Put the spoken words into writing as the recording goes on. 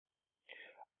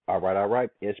All right.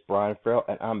 It's Brian Farrell,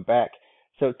 and I'm back.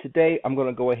 So today I'm going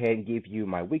to go ahead and give you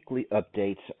my weekly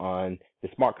updates on the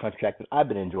smart contract that I've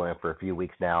been enjoying for a few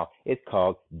weeks now. It's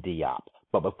called DEOPP.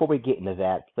 But before we get into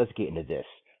that, let's get into this.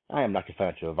 I am not your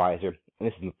financial advisor, and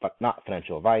this is not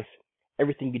financial advice.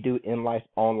 Everything you do in life,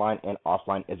 online and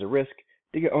offline, is a risk.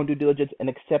 Do your own due diligence and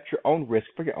accept your own risk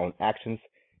for your own actions.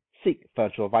 Seek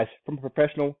financial advice from a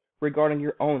professional regarding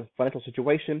your own financial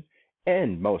situation.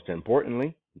 And most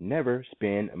importantly, never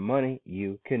spend money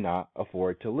you cannot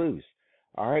afford to lose.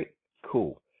 All right,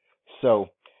 cool. So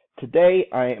today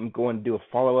I am going to do a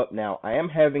follow-up. Now I am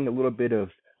having a little bit of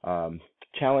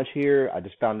challenge here. I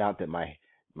just found out that my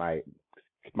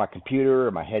computer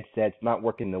or my headset's not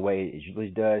working the way it usually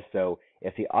does. So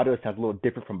if the audio sounds a little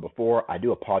different from before, I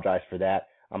do apologize for that.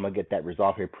 I'm gonna get that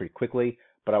resolved here pretty quickly.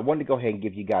 But I wanted to go ahead and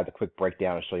give you guys a quick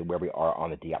breakdown and show you where we are on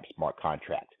the DEOPP smart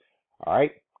contract. All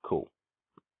right, cool.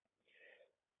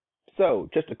 So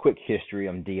just a quick history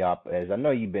on DEOPP, as I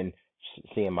know you've been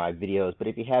seeing my videos, but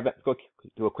if you haven't, go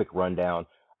do a quick rundown.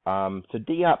 So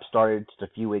DEOPP started just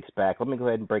a few weeks back. Let me go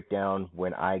ahead and break down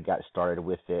when I got started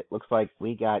with it. Looks like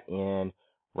we got in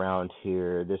around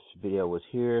here. This video was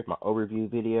here, my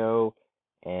overview video,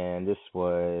 and this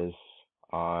was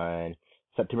on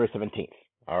September 17th.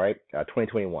 All right,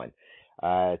 2021.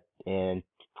 And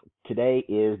today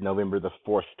is November the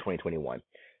 4th, 2021.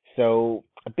 So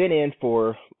I've been in for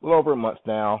a little over a month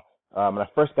now. When I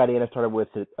first got in, I started with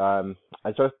it. I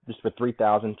started just for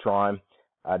 3,000 Tron,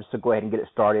 just to go ahead and get it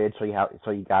started, show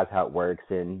you guys how it works,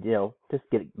 and just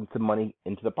get some money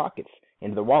into the pockets,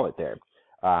 into the wallet there.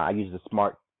 I use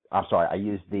I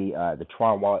use the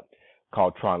Tron wallet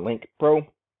called Tron Link Pro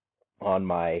on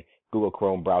my Google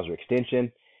Chrome browser extension,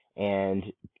 and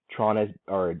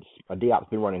DEOPP's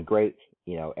been running great.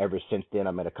 Ever since then,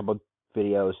 I made a couple of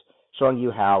videos showing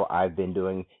you how I've been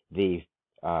doing the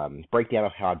breakdown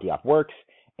of how DEOPP works,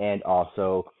 and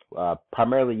also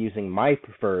primarily using my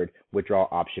preferred withdrawal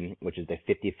option, which is the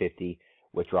 50/50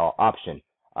 withdrawal option.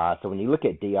 So when you look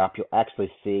at DEOPP, you'll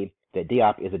actually see that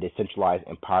DEOPP is a decentralized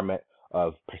empowerment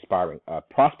of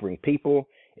prospering people.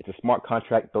 It's a smart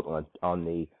contract built on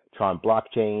the Tron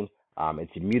blockchain.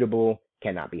 It's immutable,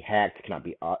 cannot be hacked,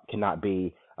 cannot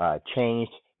be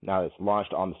changed. Now it's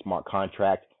launched on the smart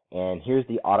contract. And here's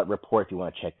the audit report if you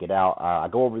want to check it out. I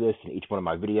go over this in each one of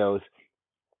my videos,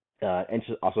 and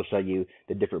also show you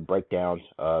the different breakdowns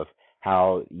of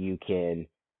how you can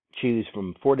choose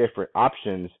from 4 different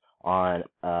options on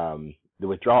the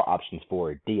withdrawal options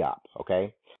for DEOPP.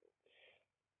 Okay,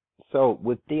 so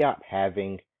with DEOPP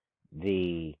having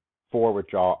the 4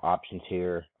 withdrawal options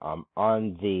here,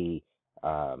 on the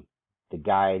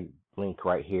guide link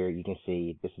right here, you can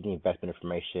see this is the investment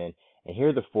information. And here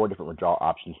are the 4 different withdrawal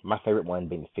options. My favorite one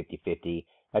being the 50/50.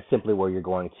 That's simply where you're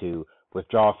going to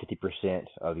withdraw 50%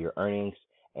 of your earnings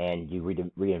and you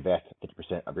reinvest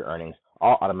 50% of your earnings,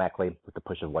 all automatically with the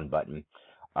push of one button.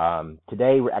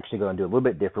 Today, we're actually going to do a little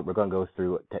bit different. We're going to go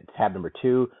through tab number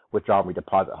 2, withdraw and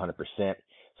redeposit 100%.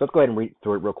 So let's go ahead and read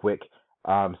through it real quick.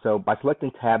 So by selecting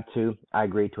tab 2, I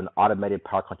agree to an automated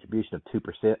power contribution of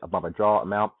 2% of my withdrawal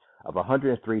amount of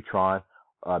 103 Tron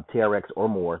TRX or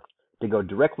more, to go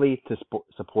directly to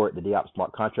support the DEOPP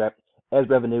smart contract as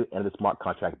revenue and the smart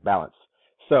contract balance.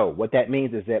 So what that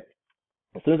means is that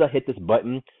as soon as I hit this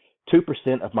button,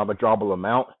 2% of my withdrawable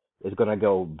amount is going to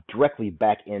go directly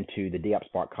back into the DEOPP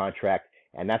smart contract,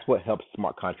 and that's what helps the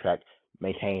smart contract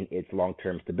maintain its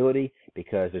long-term stability,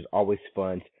 because there's always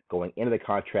funds going into the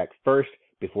contract first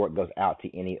before it goes out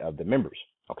to any of the members.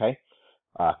 Okay,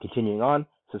 continuing on.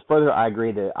 So further, I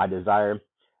agree that I desire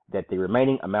that the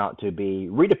remaining amount to be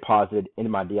redeposited into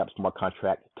my DEOPP smart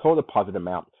contract total deposit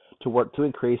amount to work to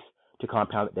increase to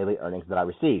compound the daily earnings that I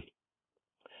receive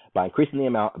by increasing the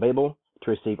amount available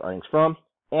to receive earnings from,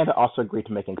 and I also agree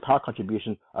to making a power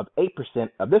contribution of 8%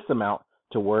 of this amount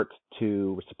to work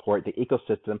to support the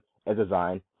ecosystem as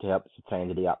designed to help sustain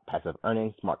the DEOPP passive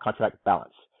earnings smart contract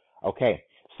balance. Okay,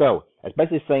 so it's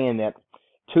basically saying that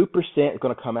 2% is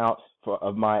going to come out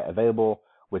of my available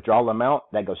withdrawal amount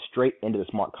that goes straight into the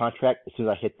smart contract as soon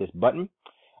as I hit this button.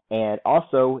 And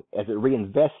also, as it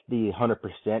reinvests the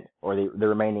 100% or the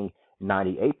remaining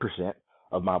 98%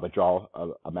 of my withdrawal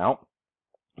amount,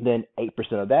 then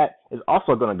 8% of that is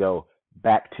also going to go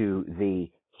back to the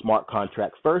smart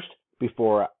contract first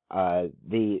before I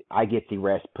get the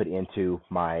rest put into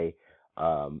my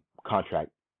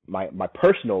contract, my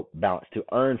personal balance to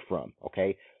earn from.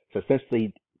 Okay, so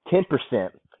essentially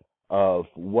 10% of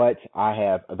what I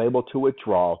have available to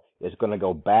withdraw is going to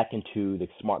go back into the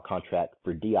smart contract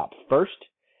for DEOPP first,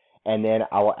 and then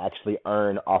I will actually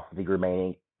earn off the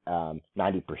remaining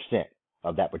 90%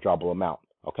 of that withdrawable amount.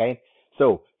 Okay,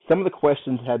 so some of the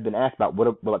questions have been asked about what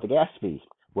about the gas fees.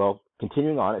 Well,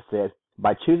 continuing on, it says,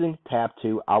 by choosing tab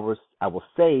 2, I will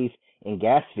save in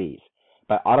gas fees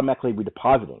by automatically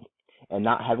redepositing and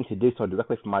not having to do so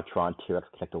directly from my Tron TRX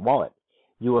connected wallet.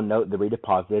 You will note the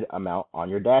redeposited amount on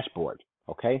your dashboard.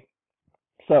 Okay,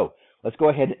 so let's go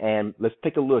ahead and let's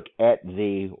take a look at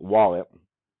the wallet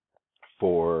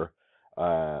for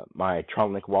my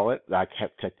TronLink wallet that I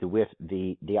kept connected with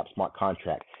the DEOPP smart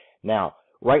contract. Now,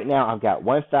 right now, I've got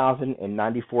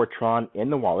 1,094 Tron in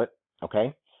the wallet.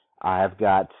 Okay, I've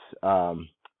got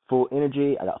full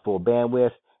energy. I got full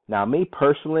bandwidth. Now, me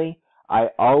personally, I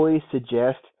always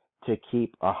suggest to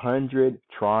keep 100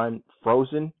 Tron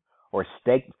frozen or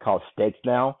staked. It's called staked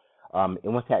now,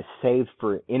 and with that saved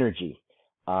for energy.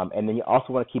 And then you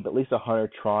also want to keep at least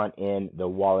 100 Tron in the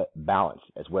wallet balance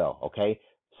as well, okay?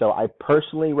 So I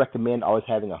personally recommend always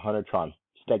having 100 Tron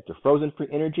staked or frozen for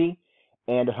energy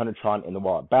and 100 Tron in the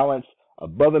wallet balance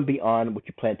above and beyond what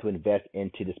you plan to invest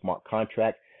into the smart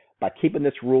contract. By keeping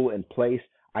this rule in place,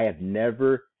 I have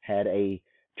never had a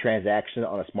transaction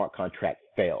on a smart contract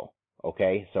fail,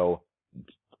 okay? So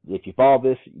if you follow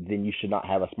this, then you should not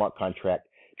have a smart contract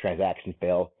transaction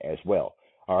fail as well,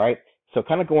 all right? So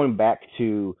kind of going back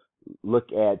to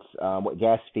look at what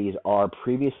gas fees are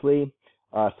previously.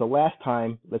 So last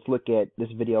time, let's look at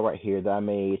this video right here that I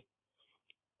made.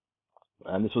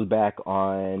 And this was back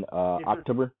on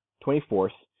October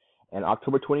 24th. And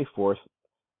October 24th,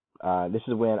 this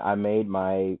is when I made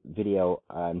my video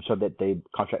and showed that the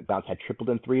contract balance had tripled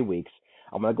in 3 weeks.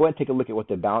 I'm going to go ahead and take a look at what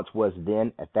the balance was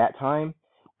then at that time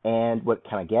and what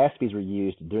kind of gas fees were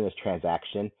used during this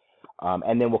transaction.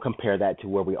 And then we'll compare that to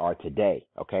where we are today.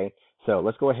 Okay, so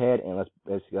let's go ahead and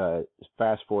let's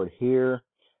fast forward here.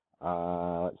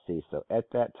 Let's see. So at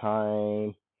that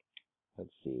time,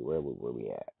 let's see, where were we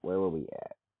at? Where were we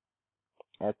at?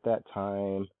 At that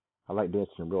time, I like doing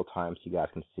this in real time so you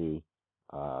guys can see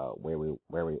where we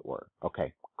were.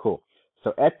 Okay, cool.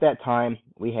 So at that time,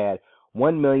 we had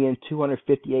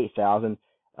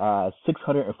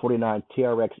 1,258,649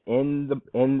 TRX in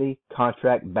the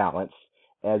contract balance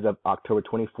as of October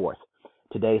 24th.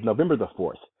 Today is November the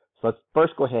 4th. So let's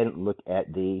first go ahead and look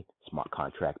at the smart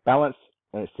contract balance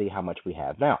and let's see how much we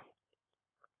have now.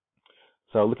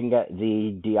 So looking at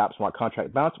the DEOPP smart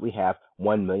contract balance, we have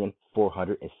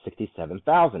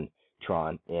 1,467,000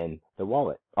 Tron in the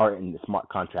wallet, or in the smart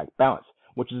contract balance,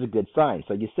 which is a good sign.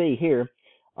 So you see here,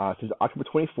 since October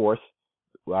 24th,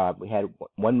 we had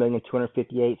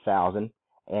 1,258,000.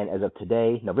 And as of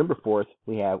today, November 4th,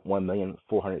 we have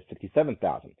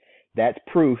 1,467,000. That's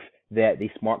proof that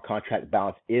the smart contract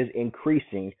balance is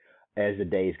increasing as the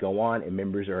days go on and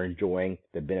members are enjoying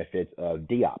the benefits of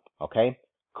DEOPP. Okay,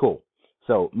 cool.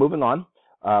 So moving on,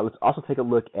 let's also take a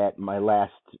look at my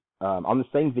last, on the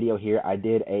same video here, I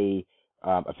did a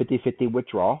 50-50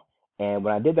 withdrawal. And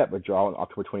when I did that withdrawal on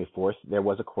October 24th, there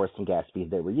was, of course, some gas fees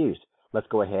that were used. Let's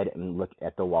go ahead and look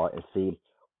at the wallet and see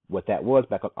what that was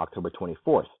back on October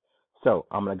 24th. So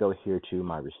I'm going to go here to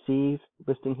my receive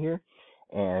listing here,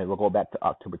 and we'll go back to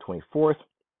October 24th.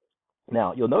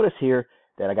 Now, you'll notice here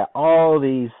that I got all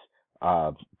these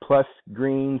plus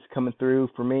greens coming through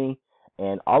for me,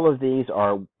 and all of these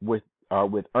are with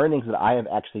earnings that I have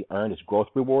actually earned as growth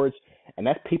rewards, and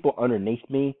that's people underneath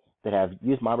me that have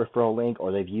used my referral link,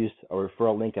 or they've used a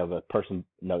referral link of a person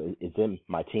is in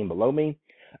my team below me.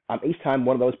 Each time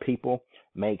one of those people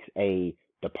makes a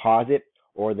deposit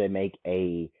or they make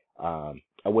a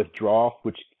withdrawal,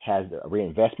 which has a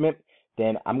reinvestment,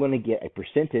 then I'm going to get a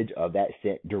percentage of that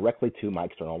sent directly to my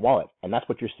external wallet. And that's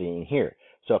what you're seeing here.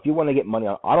 So if you want to get money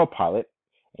on autopilot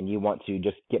and you want to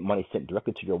just get money sent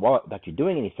directly to your wallet without you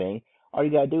doing anything, all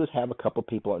you got to do is have a couple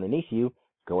people underneath you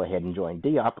go ahead and join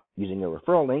DEOPP using your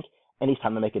referral link. And each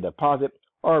time they make a deposit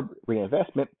or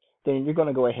reinvestment, then you're going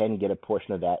to go ahead and get a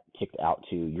portion of that kicked out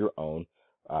to your own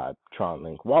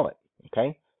TronLink wallet.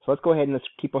 Okay, so let's go ahead and let's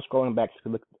keep on scrolling back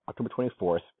to October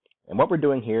 24th. And what we're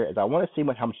doing here is I want to see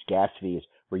how much gas fees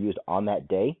were used on that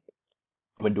day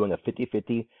when doing a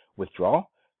 50-50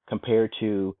 withdrawal compared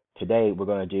to today. We're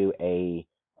going to do a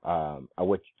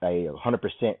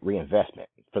 100% reinvestment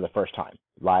for the first time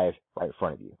live right in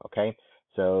front of you. Okay,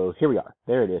 so here we are.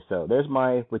 There it is. So there's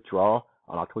my withdrawal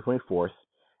on October 24th.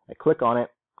 I click on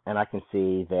it and I can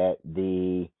see that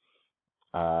the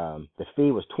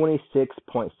fee was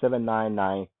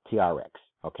 26.799 TRX.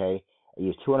 Okay, I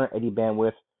used 280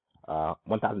 bandwidth,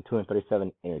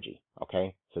 1,237 energy.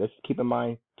 Okay, so let's keep in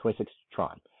mind 26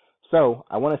 Tron. So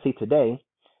I want to see today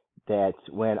that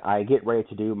when I get ready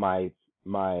to do my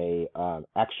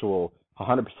actual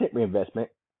 100% reinvestment,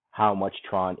 how much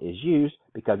Tron is used,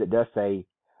 because it does say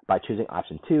by choosing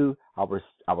option 2, I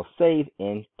will save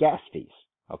in gas fees.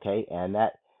 Okay, and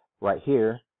that right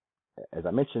here, as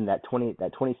I mentioned, that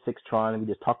 26 Tron we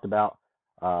just talked about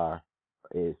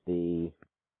is the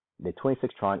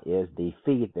 26 Tron is the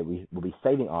fee that we will be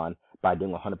saving on by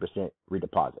doing 100%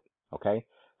 redeposit. Okay,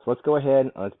 so let's go ahead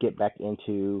and let's get back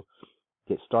into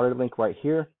get started link right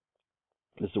here.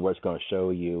 This is where it's going to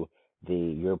show you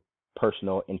your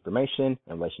personal information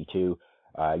in relation to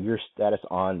your status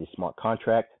on the smart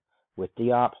contract with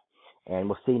DEOPP. And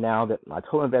we'll see now that my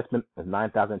total investment is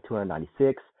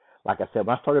 $9,296. Like I said,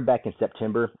 when I started back in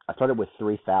September, I started with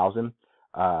 3,000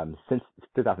 since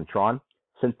 3,000 Tron.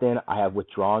 Since then, I have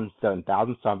withdrawn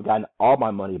 7,000, so I've gotten all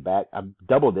my money back. I've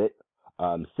doubled it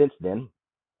since then.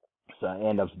 So,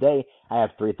 and of today, I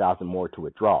have 3,000 more to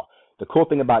withdraw. The cool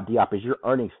thing about DEOPP is you're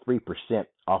earning 3%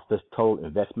 off this total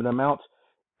investment amount.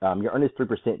 You're earning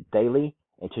 3% daily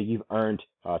until you've earned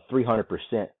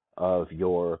 300% of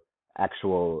your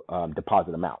actual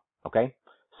deposit amount. Okay,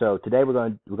 so today we're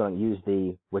going to use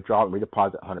the withdrawal and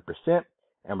redeposit 100%,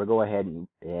 and we'll go ahead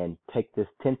and take this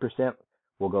 10%.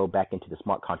 We'll go back into the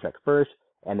smart contract first,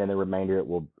 and then the remainder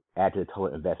will add to the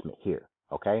total investment here.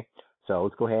 Okay, so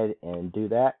let's go ahead and do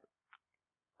that,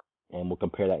 and we'll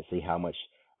compare that and see how much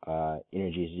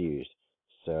energy is used.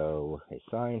 So a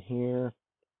sign here.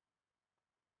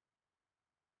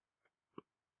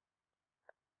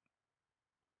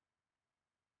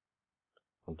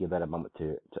 We'll give that a moment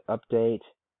to update,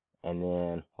 and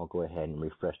then we'll go ahead and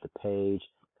refresh the page.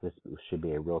 This should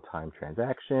be a real-time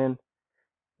transaction,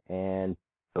 and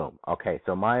boom. Okay,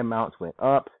 so my amounts went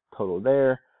up, total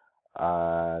there.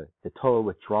 The total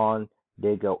withdrawn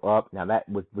did go up. Now that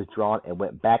was withdrawn and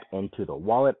went back into the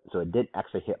wallet, so it did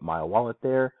actually hit my wallet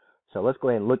there. So let's go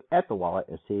ahead and look at the wallet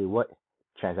and see what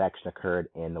transaction occurred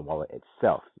in the wallet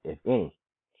itself, if any.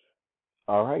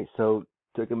 All right, so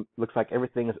looks like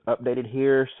everything is updated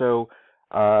here. So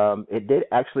it did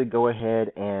actually go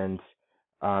ahead and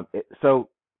so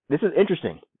this is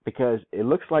interesting because it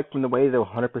looks like from the way the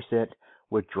 100%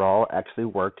 withdrawal actually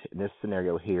worked in this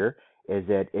scenario here is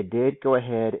that it did go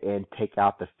ahead and take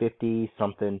out the 50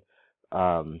 something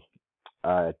TRX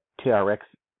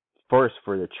first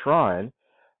for the Tron,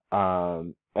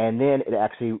 and then it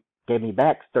actually gave me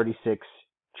back 36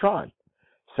 Tron.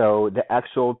 So the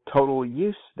actual total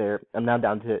use there, I'm now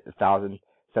down to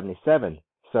 1,077.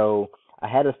 So I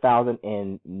had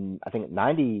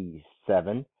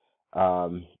 1,097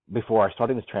 before I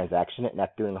started this transaction, and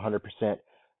after doing 100%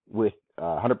 with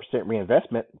 100%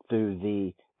 reinvestment through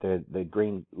the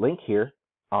green link here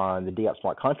on the DEOPP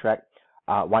smart contract,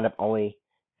 wound up only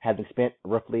having spent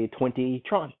roughly 20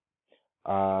 Tron.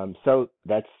 So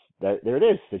there it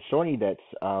is. It's showing you that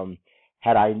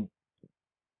had I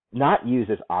not used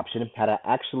this option, had I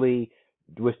actually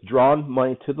withdrawn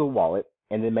money to the wallet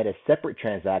and then made a separate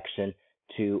transaction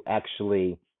to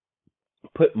actually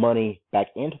put money back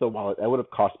into the wallet, that would have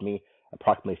cost me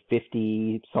approximately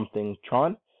 50 something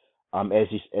Tron,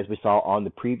 as we saw on the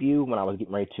preview when I was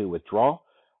getting ready to withdraw.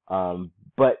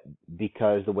 But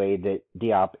because the way that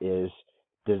DEOPP is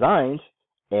designed,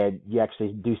 and you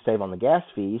actually do save on the gas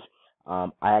fees,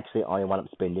 I actually only wound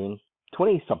up spending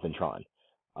 20 something Tron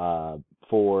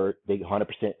for the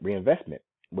 100% reinvestment,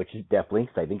 which is definitely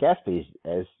saving gas fees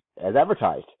as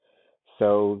advertised.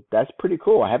 So that's pretty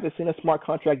cool. I haven't seen a smart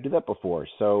contract do that before.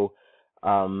 So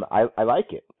I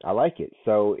like it. I like it.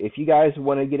 So if you guys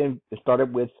want to get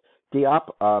started with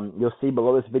DEOPP, you'll see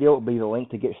below this video will be the link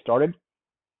to get started.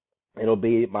 It'll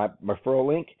be my referral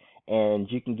link, and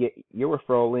you can get your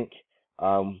referral link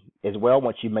as well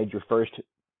once you've made your first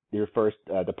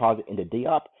deposit into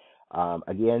DEOPP.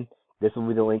 Again, this will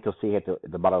be the link you'll see at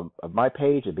the bottom of my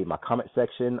page. It'll be my comment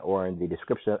section or in the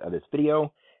description of this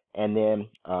video. And then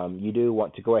you do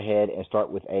want to go ahead and start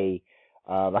with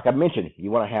like I mentioned,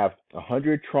 you want to have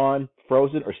 100 Tron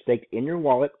frozen or staked in your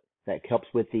wallet. That helps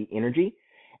with the energy.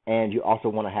 And you also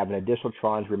want to have an additional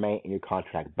Tron remain in your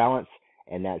contract balance,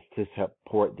 and that's to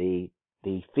support the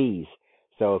fees.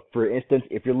 So for instance,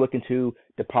 if you're looking to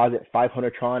deposit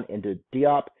 500 Tron into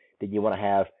DEOPP, then you want to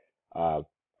have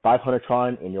 500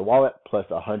 Tron in your wallet plus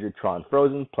 100 Tron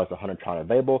frozen plus 100 Tron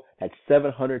available. That's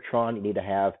 700 Tron you need to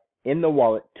have in the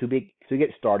wallet to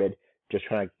get started. Just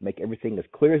trying to make everything as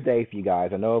clear as day for you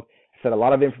guys. I know I said a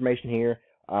lot of information here.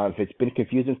 If it's been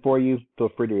confusing for you, feel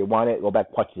free to rewind it, go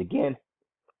back, watch it again,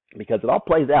 because it all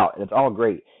plays out and it's all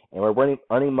great. And we're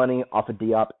earning money off of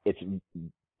DEOPP. It's a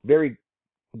very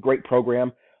great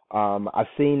program. I've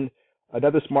seen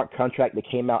another smart contract that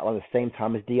came out around the same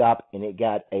time as DEOPP, and it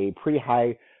got a pretty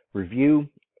high review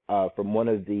from one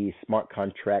of the smart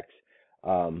contracts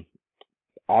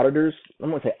auditors. I'm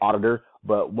going to say auditor,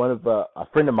 but one of a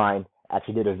friend of mine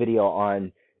actually did a video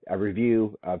on a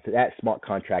review of that smart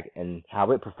contract and how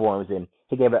it performs, and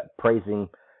he gave it praising,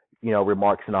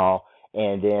 remarks and all.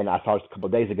 And then I saw just a couple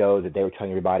of days ago that they were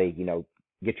telling everybody,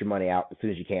 get your money out as soon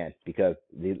as you can because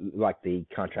the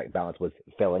contract balance was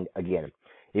failing again.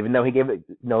 Even though he gave it,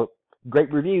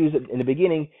 great reviews in the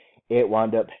beginning, it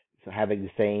wound up having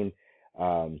the same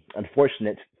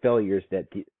unfortunate failures that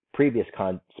the previous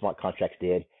smart contracts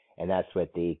did, and that's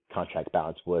what the contract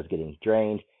balance was getting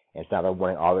drained. And so they're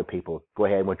warning all the people, go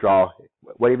ahead and withdraw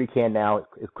whatever you can now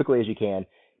as quickly as you can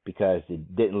because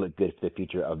it didn't look good for the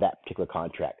future of that particular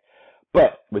contract.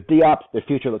 But with DEOPP, the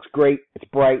future looks great. It's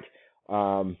bright.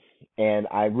 And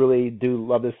I really do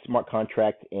love this smart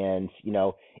contract. And,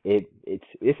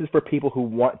 this is for people who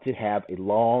want to have a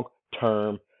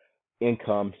long-term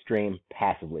income stream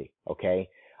passively, okay?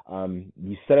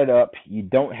 You set it up. You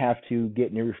don't have to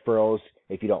get new referrals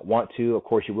if you don't want to. Of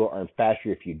course, you will earn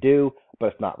faster if you do, but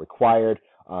it's not required.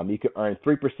 You can earn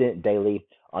 3% daily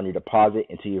on your deposit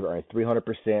until you've earned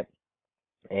 300%.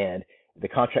 And the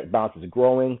contract balance is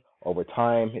growing over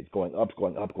time. It's going up,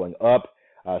 going up, going up.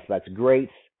 So that's great.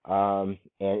 And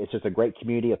it's just a great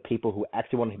community of people who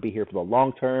actually want to be here for the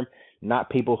long term, not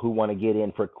people who want to get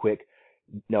in for a quick,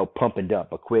 pump and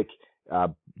dump, a quick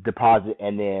deposit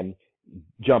and then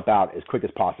jump out as quick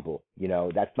as possible.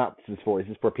 That's not what this is for.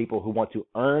 This is for people who want to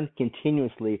earn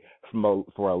continuously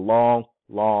for a long,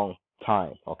 long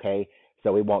time. Okay,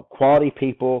 so we want quality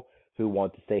people who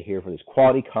want to stay here for this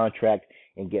quality contract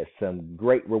and get some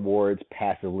great rewards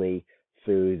passively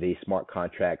through the smart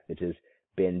contract, which has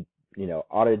been,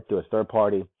 audited through a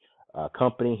third-party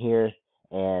company here,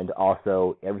 and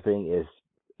also everything is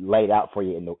laid out for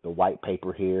you in the white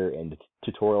paper here and the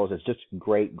tutorials. It's just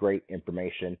great, great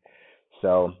information.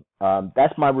 So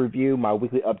that's my review, my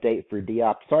weekly update for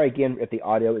DEOPP. Sorry again if the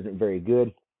audio isn't very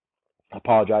good. I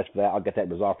apologize for that. I'll get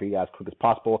that resolved for you guys as quick as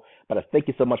possible. But I thank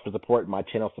you so much for supporting my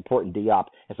channel, supporting DEOPP,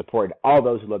 and supporting all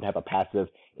those who love to have a passive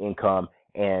income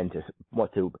and just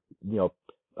want to,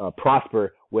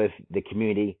 prosper with the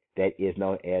community that is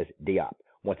known as DEOPP.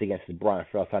 Once again, this is Brian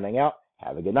Farrell signing out.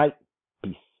 Have a good night.